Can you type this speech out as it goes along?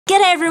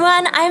G'day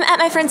everyone, I'm at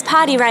my friend's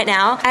party right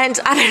now and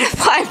I don't know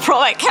if I brought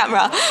my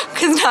camera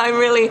because now I'm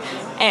really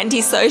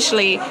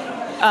anti-socially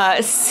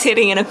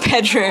sitting in a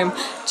bedroom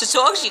to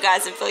talk to you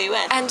guys and fill you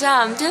in. And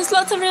there's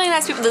lots of really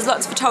nice people, there's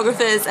lots of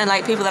photographers and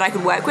like people that I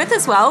could work with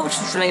as well, which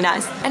is really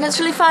nice. And it's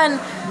really fun.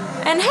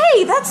 And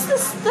hey, that's the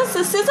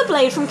scissor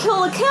blade from Kill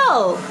la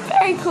Kill.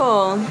 Very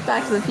cool.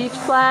 Back to the Future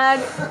flag.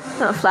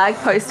 Not a flag,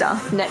 poster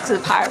next to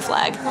the pirate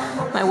flag.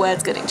 My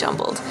words getting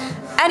jumbled.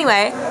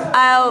 Anyway,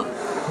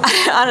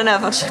 I don't know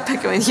if I should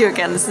pick it with you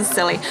again, this is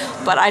silly,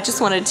 but I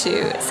just wanted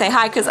to say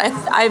hi because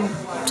I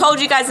told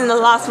you guys in the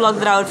last vlog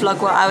that I would vlog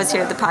while I was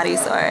here at the party,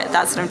 so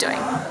that's what I'm doing.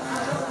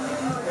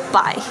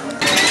 Bye.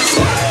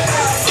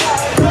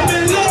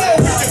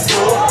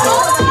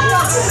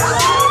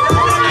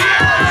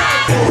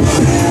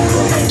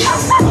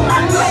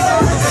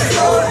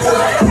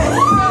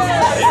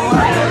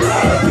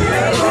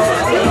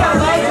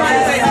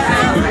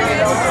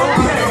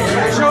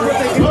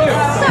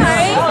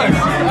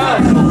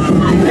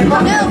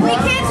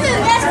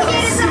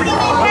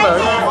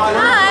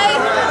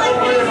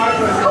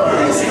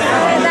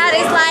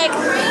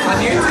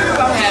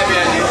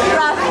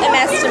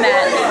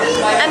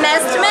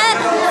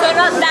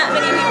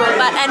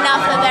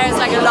 Enough that there is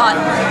like a lot.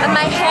 And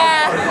my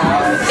hair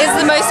is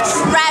the most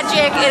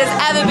tragic it has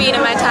ever been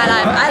in my entire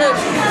life. I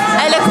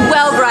look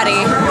well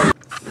gruddy.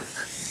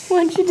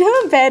 What you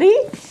doing, Betty?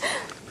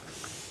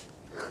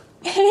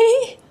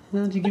 Betty?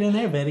 How'd you get in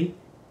there, Betty?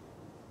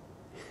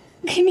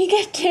 Can you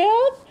get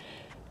down?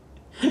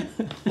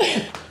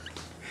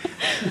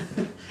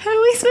 How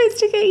are we supposed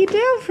to get you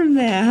down from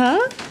there,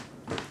 huh?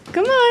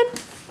 Come on.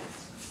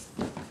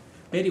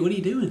 Betty, what are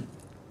you doing?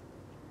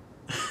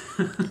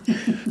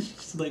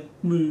 She's like,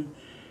 move.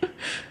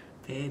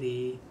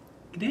 Betty,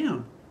 get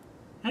down.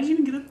 How did you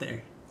even get up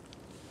there?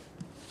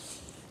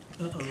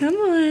 Uh-oh. Come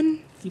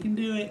on. You can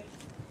do it.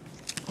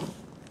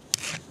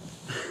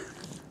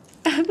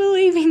 I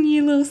believe in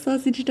you, little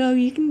sausage dog.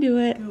 You can do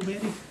it. Go,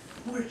 Betty.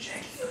 More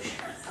Jackie.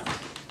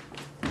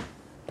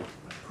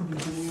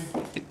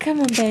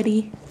 Come on,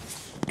 Betty.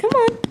 Come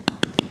on.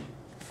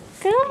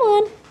 Come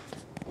on.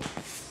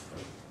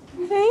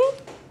 Okay.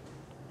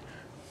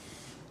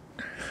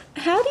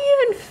 How do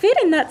you even fit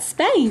in that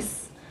space?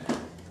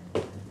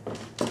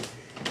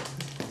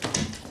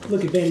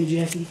 Look at Betty,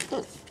 Jackie.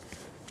 Look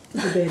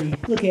at Betty.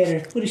 Look at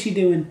her. What is she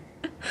doing?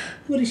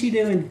 What is she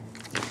doing?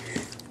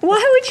 Why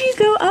would you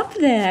go up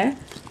there?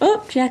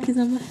 Oh, Jackie's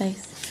on my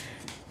face.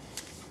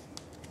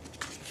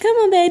 Come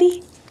on,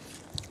 Betty.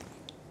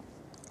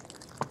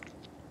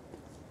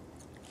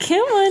 Come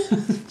on.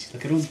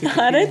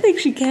 I don't think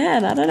she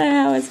can. I don't know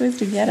how I'm supposed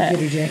to get it.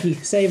 Get her, Jackie.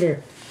 Save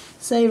her.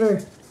 Save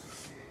her.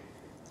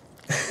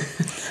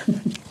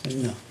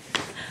 No.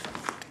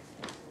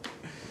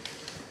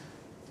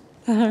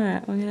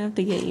 Alright, we're gonna have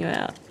to get you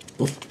out.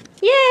 Yay!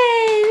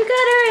 We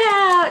got her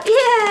out!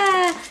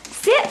 Yeah!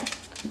 Sit!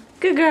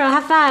 Good girl,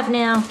 high five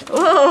now.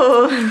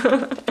 Whoa!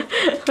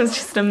 It was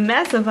just a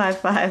mess of high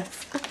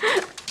fives.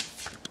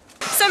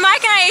 So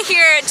Mike and I are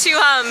here to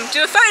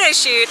do a photo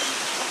shoot.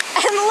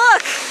 And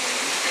look!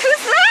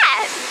 Who's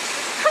that?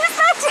 Who's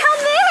that down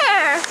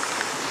there?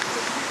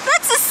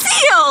 That's a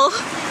seal!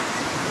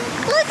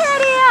 Look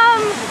at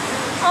him!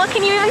 Oh,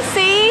 can you even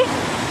see?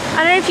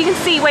 I don't know if you can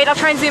see. Wait, I'll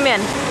try and zoom in.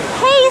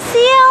 Hey,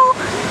 seal!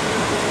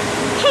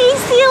 Hey,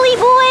 sealy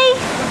boy!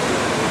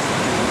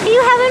 Are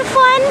you having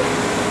fun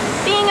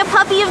being a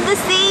puppy of the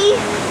sea?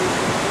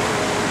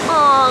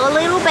 Oh,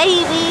 little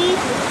baby.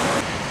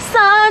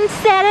 Sun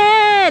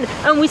setting,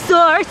 and we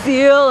saw our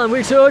seal, and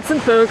we took some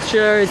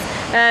pictures,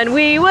 and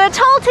we were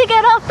told to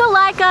get off the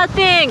Leica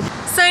thing.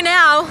 So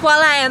now,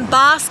 while I am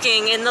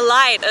basking in the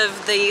light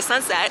of the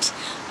sunset,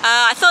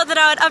 I thought that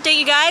I would update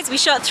you guys. We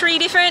shot three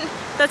different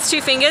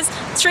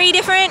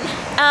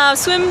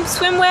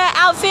swimwear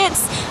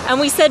outfits, and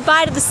we said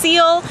bye to the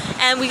seal,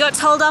 and we got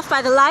told off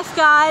by the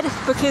lifeguard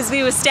because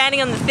we were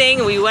standing on the thing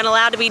and we weren't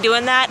allowed to be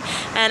doing that.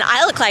 And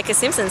I look like a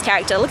Simpsons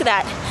character. Look at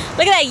that.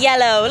 Look at that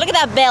yellow. Look at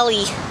that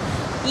belly.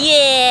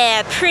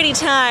 Yeah, pretty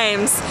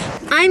times.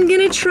 I'm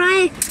gonna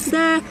try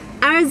the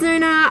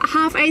Arizona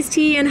half iced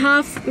tea and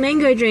half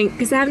mango drink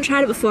because I haven't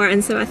tried it before,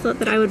 and so I thought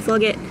that I would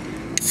vlog it.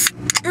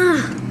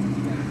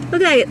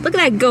 Look at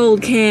that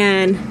gold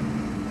can.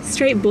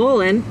 Straight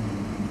ballin'.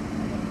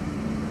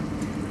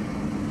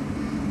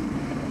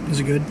 Is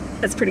it good?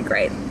 That's pretty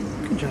great.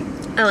 Good job.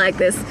 I like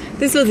this.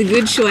 This was a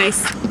good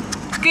choice.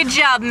 Good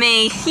job,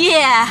 me.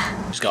 Yeah.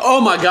 Just go, oh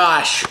my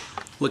gosh.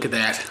 Look at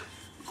that.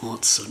 Oh,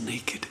 it's so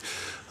naked.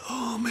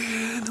 Oh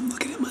man, I'm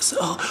looking at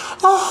myself.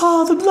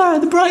 Oh, the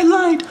bright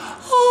light.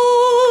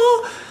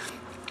 Oh.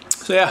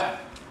 So yeah,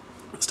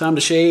 it's time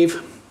to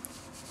shave.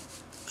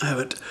 I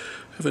haven't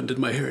did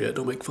my hair yet.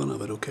 Don't make fun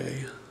of it,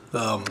 okay?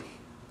 The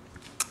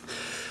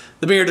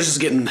beard is just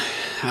getting,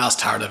 I was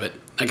tired of it.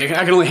 Like,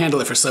 I can only handle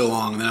it for so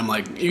long, and then I'm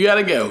like, you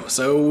gotta go.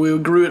 So we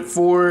grew it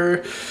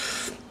for,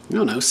 I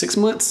don't know, 6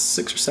 months,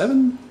 6 or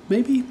 7,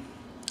 maybe?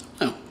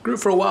 No, grew it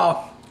for a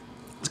while.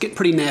 It's getting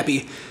pretty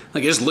nappy.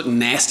 Like, it just looked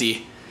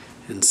nasty.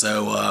 And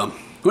so,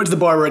 went to the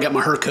barber, I got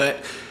my hair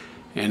cut,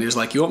 And he was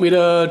like, you want me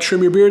to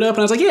trim your beard up? And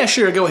I was like, yeah,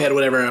 sure, go ahead,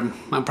 whatever.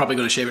 I'm probably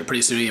going to shave it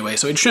pretty soon anyway.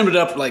 So he trimmed it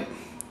up, like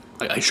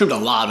I trimmed a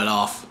lot of it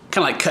off.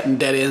 Kind of like cutting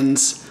dead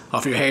ends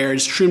off your hair.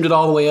 Just trimmed it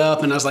all the way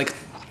up. And I was like,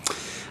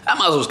 I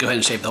might as well just go ahead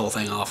and shave the whole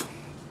thing off.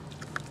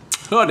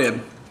 So I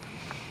did.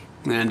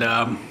 And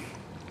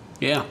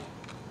yeah,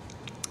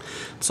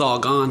 it's all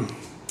gone.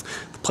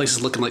 The place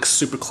is looking like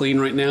super clean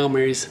right now.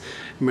 Mary's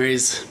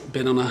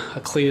been on a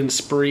cleaning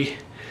spree.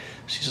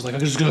 She's just like, I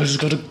just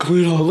gotta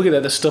clean all. Look at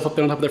that, the stuff up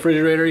there on top of the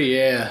refrigerator.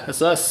 Yeah,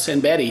 that's us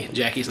and Betty.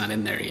 Jackie's not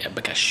in there yet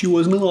because she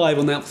wasn't alive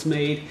when that was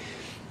made.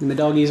 And the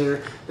doggies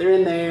they're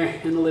in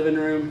there in the living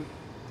room.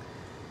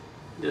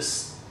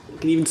 Just, you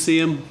can even see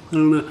them. I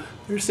don't know.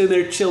 They're sitting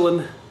there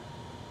chilling.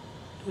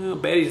 Oh,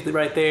 Betty's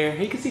right there.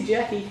 You can see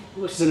Jackie.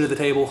 Well, she's under the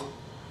table.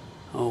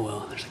 Oh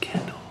well, there's a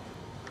candle.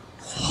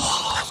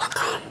 Oh, the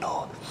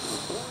candle.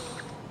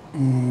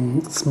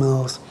 It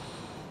smells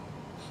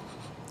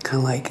kind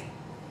of like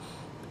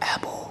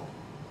apple.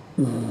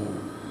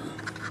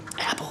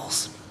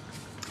 Apples.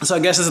 So I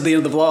guess this is the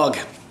end of the vlog.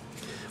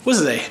 What's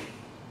today?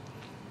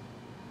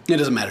 It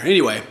doesn't matter.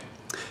 Anyway,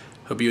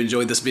 hope you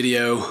enjoyed this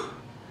video.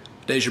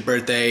 Today's your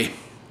birthday.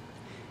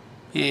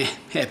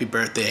 Happy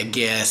birthday, I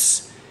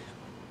guess.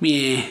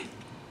 If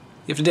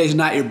today's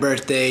not your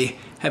birthday,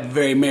 have a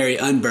very merry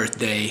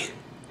unbirthday.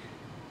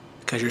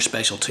 Because you're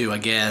special too, I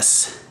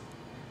guess.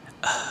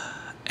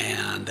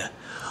 And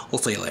we'll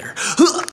see you later.